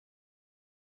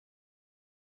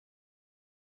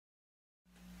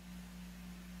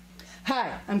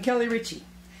Hi, I'm Kelly Ritchie.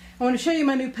 I want to show you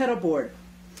my new pedal board.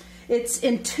 It's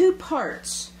in two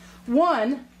parts.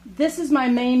 One, this is my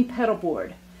main pedal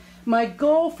board. My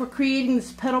goal for creating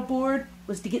this pedal board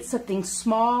was to get something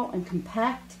small and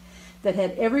compact that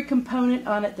had every component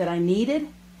on it that I needed,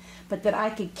 but that I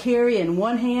could carry in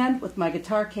one hand with my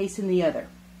guitar case in the other.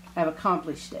 I've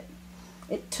accomplished it.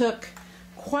 It took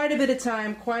quite a bit of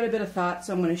time, quite a bit of thought,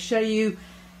 so I'm going to show you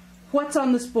what's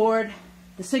on this board,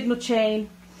 the signal chain,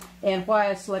 and why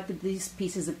I selected these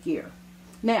pieces of gear.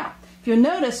 Now, if you'll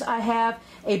notice, I have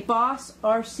a Boss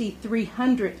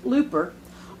RC300 looper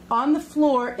on the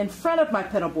floor in front of my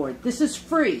pedal board. This is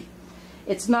free.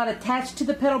 It's not attached to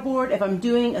the pedal board. If I'm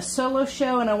doing a solo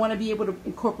show and I want to be able to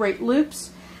incorporate loops,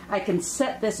 I can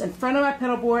set this in front of my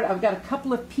pedal board. I've got a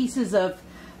couple of pieces of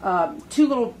two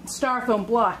little styrofoam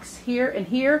blocks here and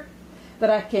here that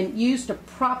I can use to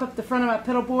prop up the front of my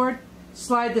pedal board,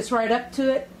 slide this right up to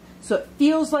it, so it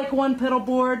feels like one pedal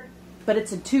board, but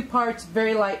it's in two parts,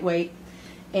 very lightweight,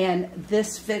 and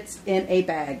this fits in a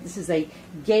bag. This is a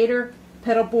Gator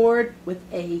pedal board with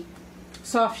a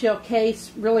soft shell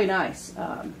case, really nice,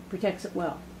 protects it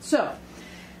well. So,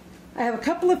 I have a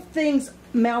couple of things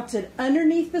mounted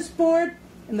underneath this board,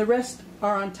 and the rest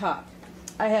are on top.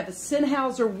 I have a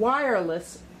Sennheiser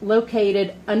wireless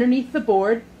located underneath the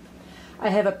board.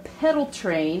 I have a pedal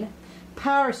train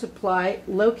power supply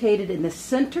located in the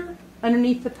center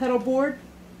underneath the pedal board,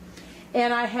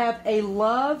 and I have a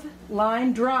Love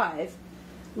line drive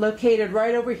located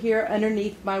right over here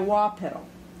underneath my wah pedal.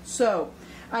 So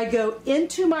I go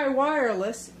into my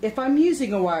wireless if I'm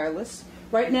using a wireless.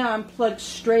 Right now I'm plugged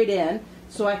straight in,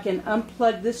 so I can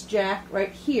unplug this jack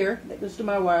right here that goes to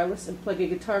my wireless and plug a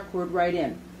guitar cord right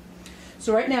in.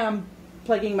 So right now I'm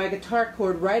plugging my guitar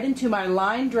cord right into my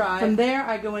line drive. From there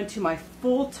I go into my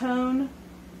Fulltone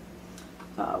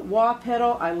wah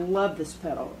pedal. I love this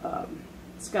pedal.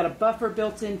 It's got a buffer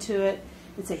built into it.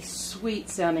 It's a sweet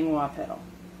sounding wah pedal.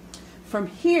 From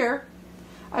here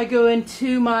I go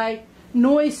into my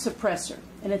noise suppressor,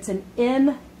 and it's an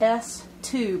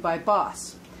NS2 by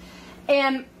Boss.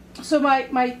 And so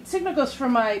my signal goes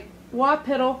from my wah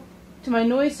pedal to my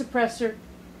noise suppressor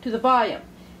to the volume.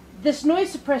 This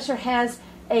noise suppressor has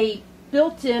a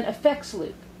built-in effects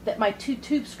loop that my two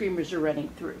tube screamers are running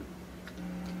through.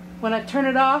 When I turn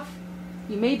it off,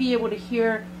 you may be able to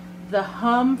hear the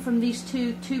hum from these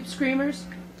two tube screamers.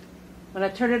 When I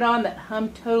turn it on, that hum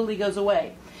totally goes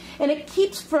away. And it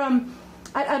keeps from,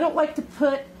 I don't like to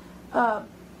put an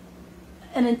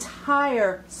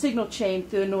entire signal chain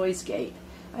through a noise gate.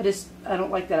 I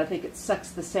don't like that. I think it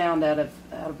sucks the sound out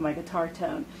of my guitar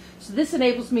tone. So this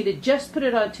enables me to just put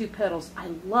it on two pedals. I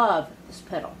love this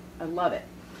pedal. I love it.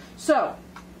 So,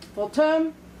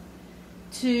 Fulltone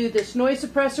to this noise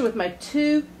suppressor with my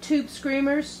two tube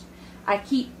screamers. I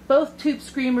keep both tube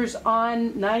screamers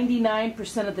on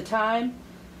 99% of the time.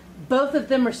 Both of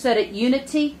them are set at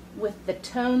unity with the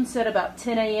tone set about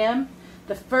 10 a.m.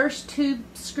 The first tube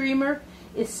screamer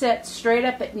is set straight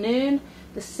up at noon.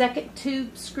 The second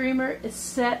tube screamer is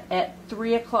set at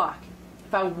 3 o'clock.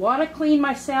 If I want to clean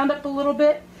my sound up a little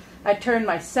bit, I turn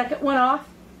my second one off,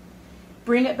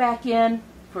 bring it back in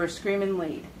for a screaming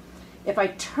lead. If I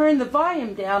turn the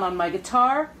volume down on my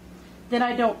guitar, then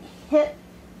I don't hit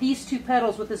these two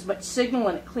pedals with as much signal,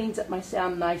 and it cleans up my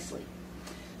sound nicely.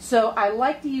 So I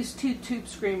like to use two tube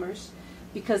screamers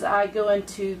because I go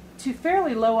into two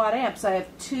fairly low watt amps. I have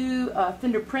two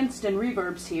Fender Princeton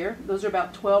Reverbs here. Those are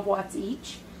about 12 watts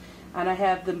each, and I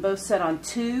have them both set on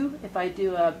 2. If I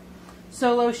do a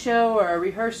solo show or a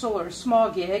rehearsal or a small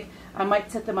gig, I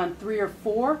might set them on 3 or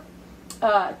 4.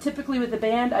 Typically with the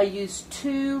band I use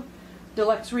 2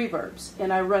 Deluxe Reverbs,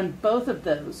 and I run both of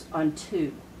those on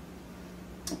 2.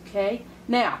 Okay,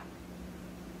 now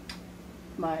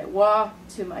my wah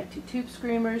to my two tube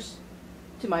screamers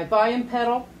to my volume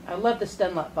pedal. I love this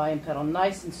Dunlop volume pedal,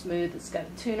 nice and smooth. It's got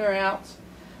a tuner out.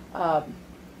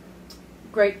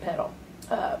 Great pedal.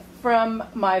 From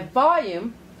my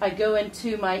volume, I go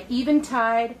into my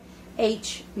Eventide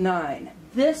H9.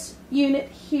 This unit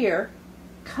here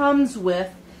comes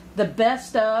with the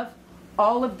best of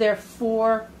all of their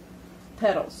 4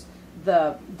 pedals.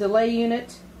 The delay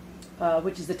unit,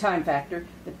 which is the time factor,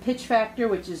 the pitch factor,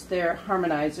 which is their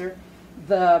harmonizer,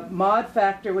 the mod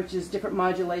factor, which is different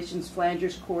modulations,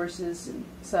 flangers, choruses, and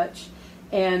such,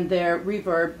 and their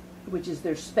reverb, which is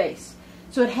their space.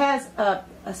 So it has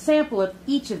a sample of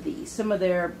each of these, some of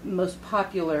their most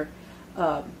popular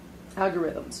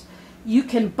algorithms. You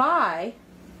can buy,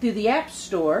 through the App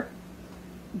Store,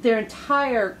 their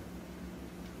entire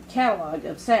catalog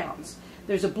of sounds.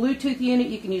 There's a Bluetooth unit.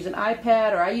 You can use an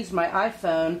iPad, or I use my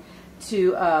iPhone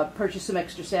to purchase some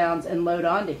extra sounds and load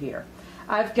onto here.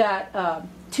 I've got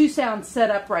 2 sounds set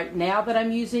up right now that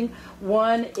I'm using.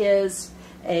 One is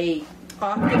a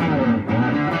octave, and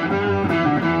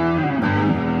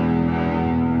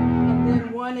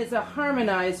then one is a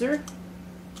harmonizer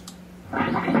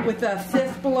with a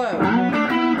 5th below.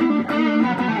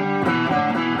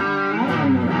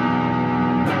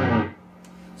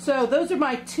 So those are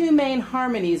my 2 main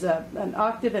harmonies, an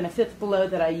octave and a 5th below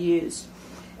that I use.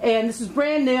 And this is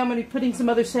brand new. I'm going to be putting some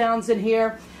other sounds in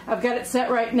here. I've got it set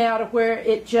right now to where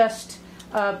it just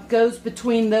goes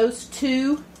between those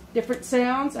 2 different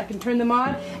sounds. I can turn them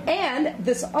on. And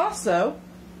this also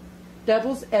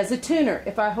doubles as a tuner.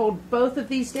 If I hold both of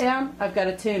these down, I've got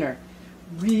a tuner.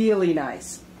 Really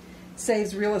nice.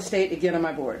 Saves real estate again on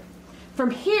my board.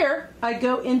 From here, I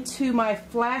go into my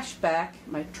Flashback,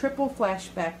 my triple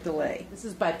Flashback delay. This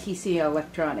is by TCL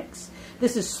Electronics.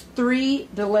 This is 3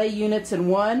 delay units in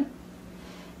one.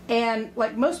 And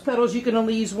like most pedals, you can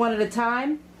only use one at a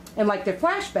time. And like their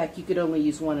Flashback, you could only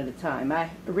use one at a time. I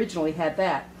originally had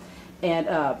that and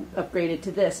upgraded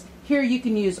to this. Here you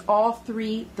can use all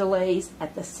 3 delays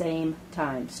at the same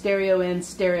time. Stereo in,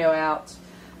 stereo out,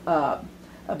 a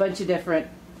bunch of different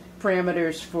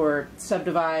parameters for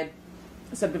subdividing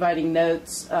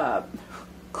notes.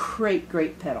 Great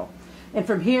pedal. And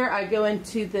from here I go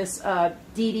into this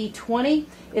DD20.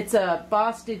 It's a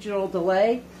Boss digital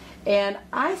delay, and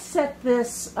I set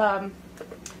this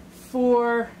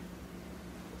for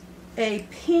a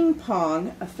ping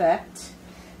pong effect,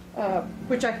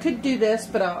 which I could do this,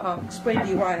 but I'll explain to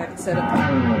you why I have it set up.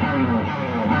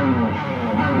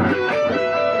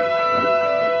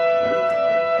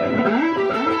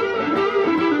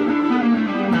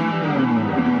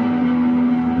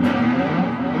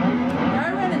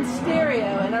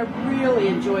 Really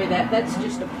enjoy that. That's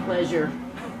just a pleasure.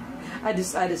 I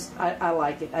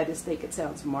like it. I just think it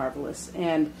sounds marvelous.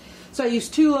 And so I use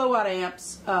 2 low watt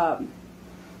amps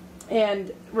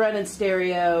and run in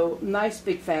stereo. Nice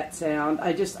big fat sound.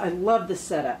 I love the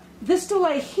setup. This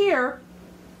delay here,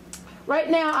 right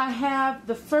now I have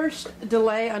the first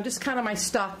delay on just kind of my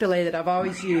stock delay that I've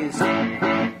always used.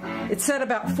 It's set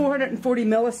about 440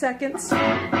 milliseconds.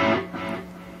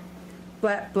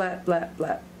 Blat, blat, blat,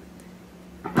 blat.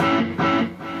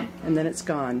 And then it's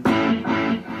gone.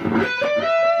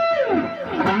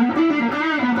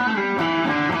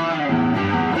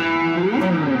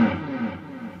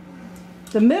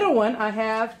 The middle one I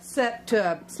have set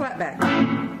to slapback.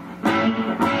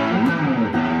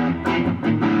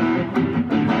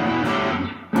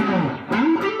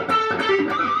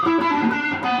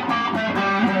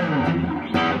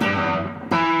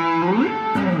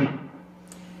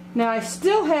 Now I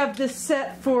still have this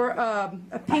set for a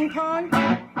ping pong,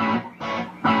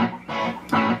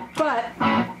 but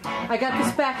I got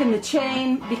this back in the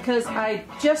chain because I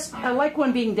like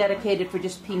one being dedicated for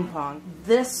just ping pong.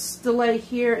 This delay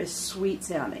here is sweet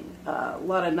sounding. A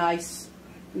lot of nice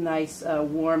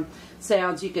warm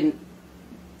sounds. You can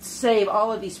save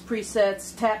all of these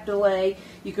presets, tap delay.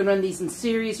 You can run these in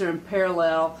series or in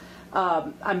parallel.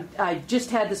 I just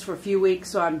had this for a few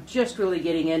weeks, so I'm just really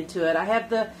getting into it. I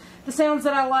have the sounds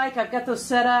that I like. I've got those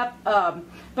set up,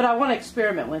 but I want to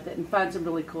experiment with it and find some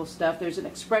really cool stuff. There's an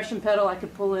expression pedal I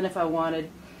could pull in if I wanted.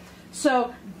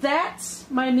 So that's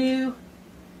my new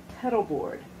pedal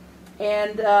board.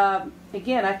 And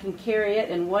again, I can carry it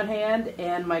in one hand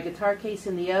and my guitar case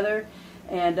in the other.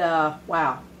 And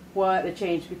wow, what a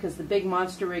change, because the big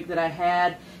monster rig that I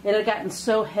had, it had gotten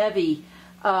so heavy,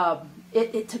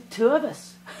 it took 2 of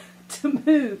us to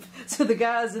move. So the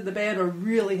guys in the band are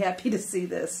really happy to see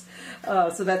this.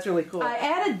 So that's really cool. I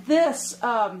added this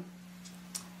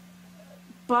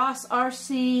Boss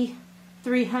RC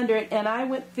 300, and I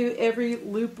went through every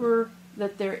looper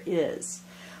that there is.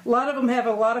 A lot of them have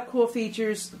a lot of cool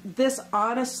features. This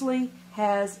honestly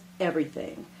has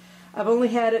everything. I've only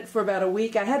had it for about a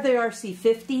week. I had the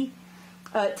RC50.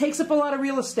 It takes up a lot of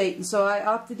real estate, and so I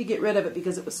opted to get rid of it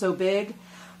because it was so big.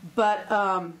 But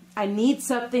I need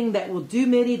something that will do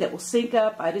MIDI, that will sync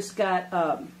up. I just got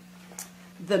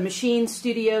the Machine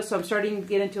Studio, so I'm starting to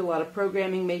get into a lot of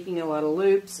programming, making a lot of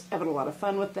loops, having a lot of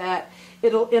fun with that.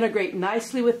 It'll integrate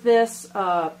nicely with this.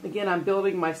 Again, I'm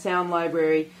building my sound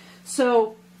library.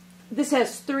 So this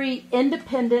has 3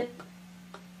 independent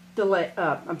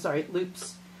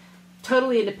loops,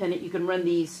 totally independent. You can run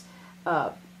these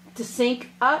to sync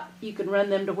up. You can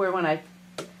run them to where when I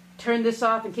turn this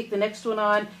off and kick the next one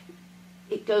on,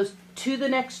 it goes to the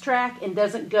next track and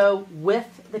doesn't go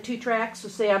with the 2 tracks. So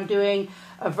say I'm doing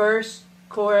a verse,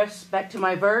 chorus, back to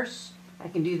my verse, I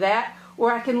can do that.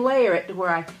 Or I can layer it to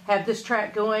where I have this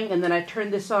track going and then I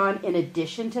turn this on in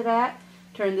addition to that.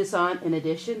 Turn this on in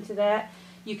addition to that.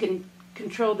 You can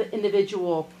control the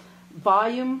individual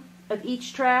volume of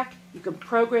each track. You can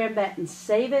program that and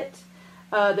save it.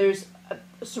 There's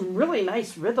some really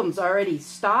nice rhythms already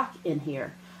stock in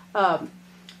here.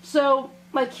 So,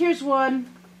 like, here's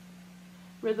one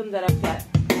rhythm that I've got.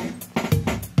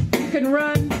 You can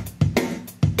run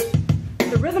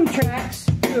the rhythm tracks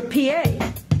to a PA,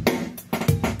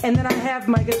 and then I have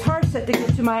my guitar set to go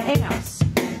to my amps.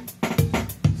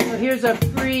 So here's a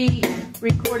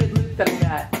pre-recorded loop that I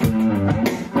got.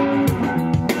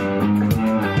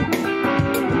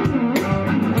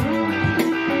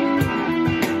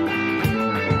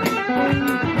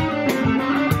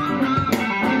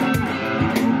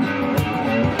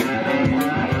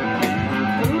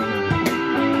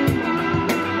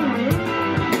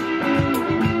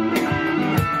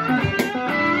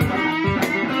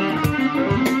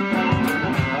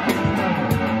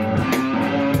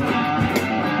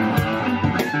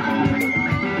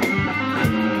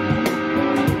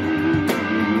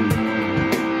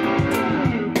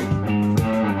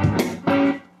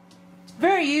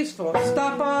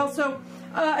 Stop all. So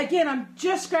again, I'm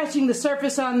just scratching the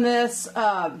surface on this.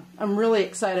 I'm really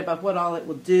excited about what all it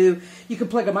will do. You can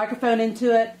plug a microphone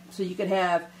into it, so you can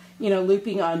have, you know,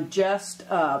 looping on just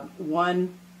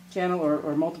one channel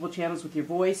or multiple channels with your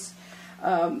voice.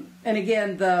 And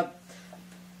again, the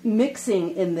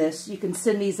mixing in this, you can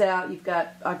send these out. You've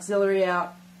got auxiliary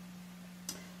out,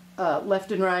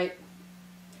 left and right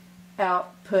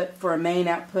output for a main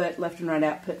output, left and right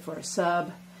output for a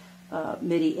sub.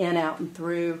 MIDI in, out, and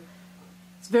through.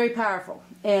 It's very powerful,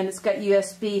 and it's got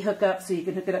USB hookup, so you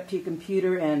can hook it up to your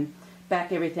computer and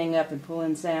back everything up and pull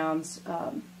in sounds.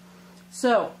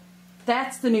 So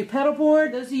that's the new pedal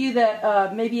board. Those of you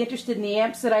that may be interested in the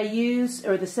amps that I use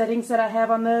or the settings that I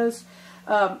have on those,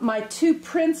 my two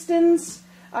Princetons,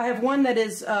 I have one that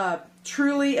is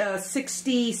truly a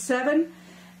 67,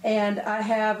 and I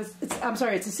have, I'm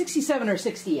sorry, it's a 67 or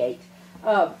 68.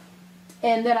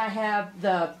 And then I have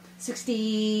the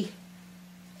 68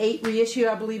 reissue,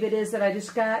 I believe it is, that I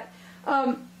just got.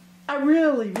 I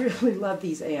really, really love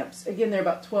these amps. Again, they're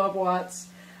about 12 watts.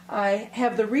 I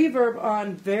have the reverb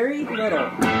on very little.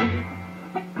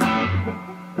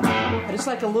 I just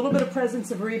like a little bit of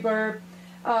presence of reverb.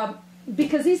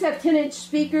 Because these have 10-inch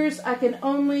speakers, I can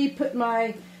only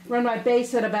run my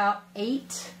bass at about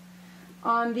 8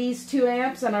 on these two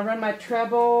amps, and I run my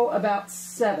treble about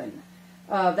 7.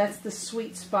 That's the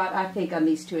sweet spot, I think, on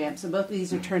these two amps. And both of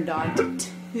these are turned on to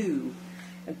 2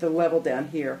 at the level down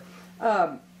here.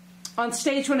 On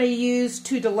stage, when I use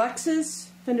two Deluxes,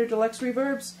 Fender Deluxe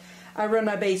Reverbs, I run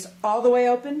my bass all the way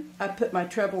open. I put my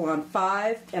treble on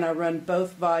 5, and I run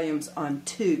both volumes on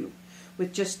 2.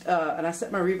 With just, and I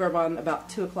set my reverb on about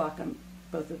 2 o'clock on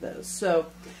both of those. So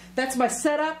that's my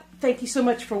setup. Thank you so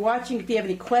much for watching. If you have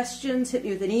any questions, hit me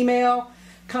with an email.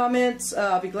 Comments,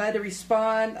 I'll be glad to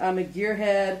respond. I'm a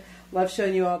gearhead. Love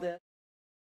showing you all this.